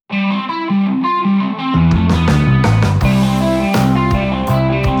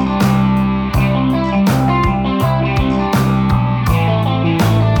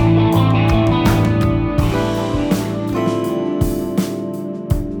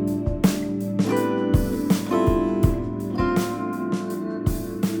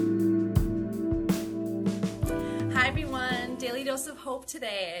Hope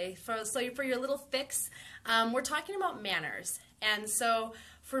today. For your little fix, we're talking about manners. And so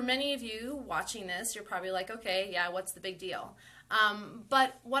for many of you watching this, you're probably like, okay, yeah, what's the big deal?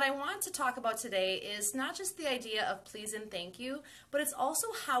 But what I want to talk about today is not just the idea of please and thank you, but it's also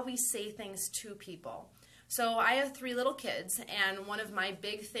how we say things to people. So I have 3 little kids, and one of my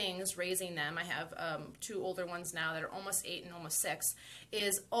big things raising them, I have 2 older ones now that are almost 8 and almost 6,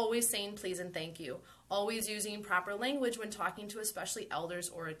 is always saying please and thank you. Always using proper language when talking to especially elders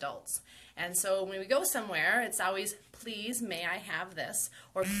or adults. And so when we go somewhere, it's always please, may I have this?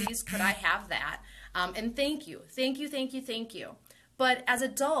 Or please, could I have that? And thank you, thank you, thank you, thank you. But as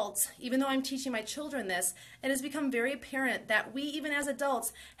adults, even though I'm teaching my children this, it has become very apparent that we, even as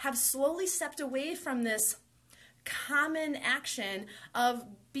adults, have slowly stepped away from this common action of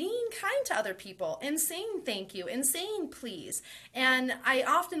being kind to other people and saying thank you and saying please. And I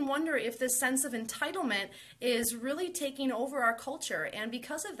often wonder if this sense of entitlement is really taking over our culture. And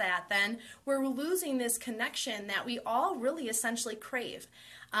because of that, then we're losing this connection that we all really essentially crave.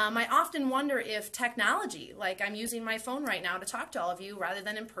 I often wonder if technology, like I'm using my phone right now to talk to all of you rather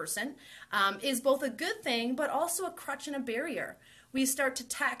than in person, is both a good thing but also a crutch and a barrier. We start to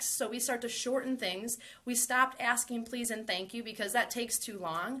text, so we start to shorten things. We stopped asking please and thank you because that takes too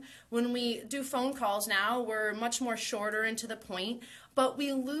long. When we do phone calls now, we're much more shorter and to the point, but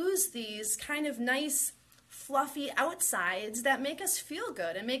we lose these kind of nice, fluffy outsides that make us feel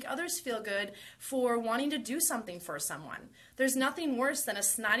good and make others feel good for wanting to do something for someone. There's nothing worse than a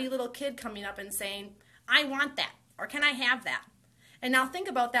snotty little kid coming up and saying, I want that, or can I have that? And now think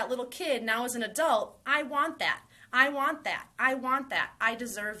about that little kid now as an adult, I want that. I want that. I want that. I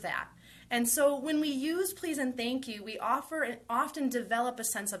deserve that. And so when we use please and thank you, we often develop a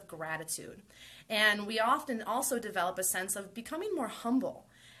sense of gratitude. And we often also develop a sense of becoming more humble.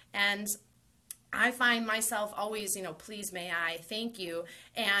 And I find myself always, please, may I, thank you.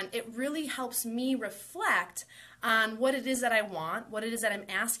 And it really helps me reflect on what it is that I want, what it is that I'm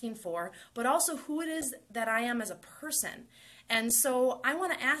asking for, but also who it is that I am as a person. And so I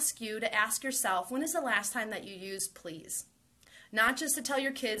want to ask you to ask yourself, when is the last time that you used please? Not just to tell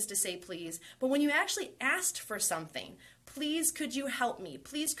your kids to say please, but when you actually asked for something. Please, could you help me?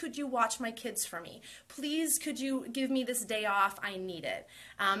 Please, could you watch my kids for me? Please, could you give me this day off? I need it.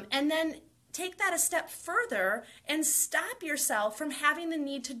 And then take that a step further and stop yourself from having the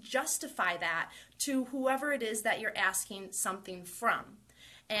need to justify that to whoever it is that you're asking something from.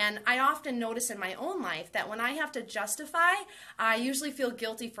 And I often notice in my own life that when I have to justify, I usually feel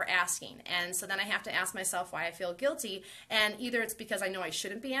guilty for asking. And so then I have to ask myself why I feel guilty. And either it's because I know I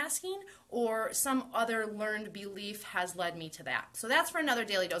shouldn't be asking, or some other learned belief has led me to that. So that's for another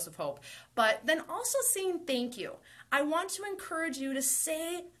Daily Dose of Hope. But then also saying thank you. I want to encourage you to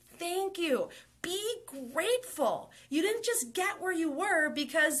say thank you. Be grateful. You didn't just get where you were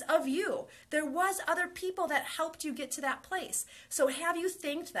because of you. There was other people that helped you get to that place. So have you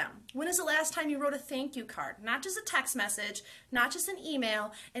thanked them? When is the last time you wrote a thank you card? Not just a text message, not just an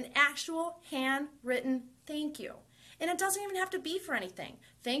email, an actual handwritten thank you. And it doesn't even have to be for anything.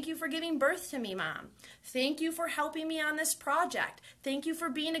 Thank you for giving birth to me, Mom. Thank you for helping me on this project. Thank you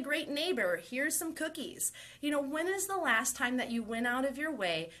for being a great neighbor. Here's some cookies. When is the last time that you went out of your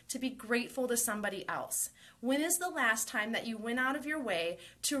way to be grateful to somebody else? When is the last time that you went out of your way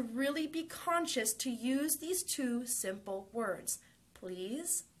to really be conscious to use these 2 simple words,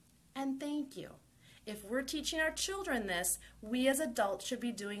 please and thank you? If we're teaching our children this, we as adults should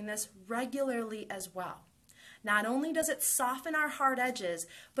be doing this regularly as well. Not only does it soften our hard edges,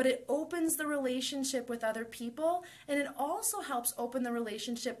 but it opens the relationship with other people, and it also helps open the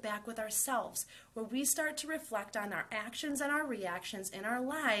relationship back with ourselves, where we start to reflect on our actions and our reactions in our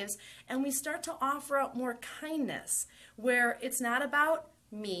lives, and we start to offer up more kindness, where it's not about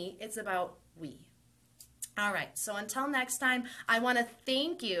me, it's about we. All right, so until next time, I want to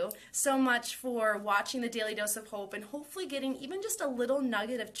thank you so much for watching the Daily Dose of Hope and hopefully getting even just a little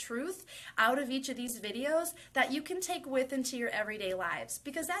nugget of truth out of each of these videos that you can take with into your everyday lives,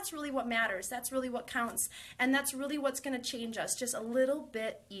 because that's really what matters, that's really what counts, and that's really what's going to change us just a little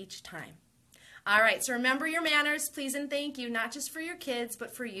bit each time. All right, so remember your manners, please and thank you, not just for your kids,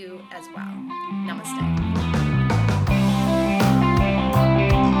 but for you as well. Namaste.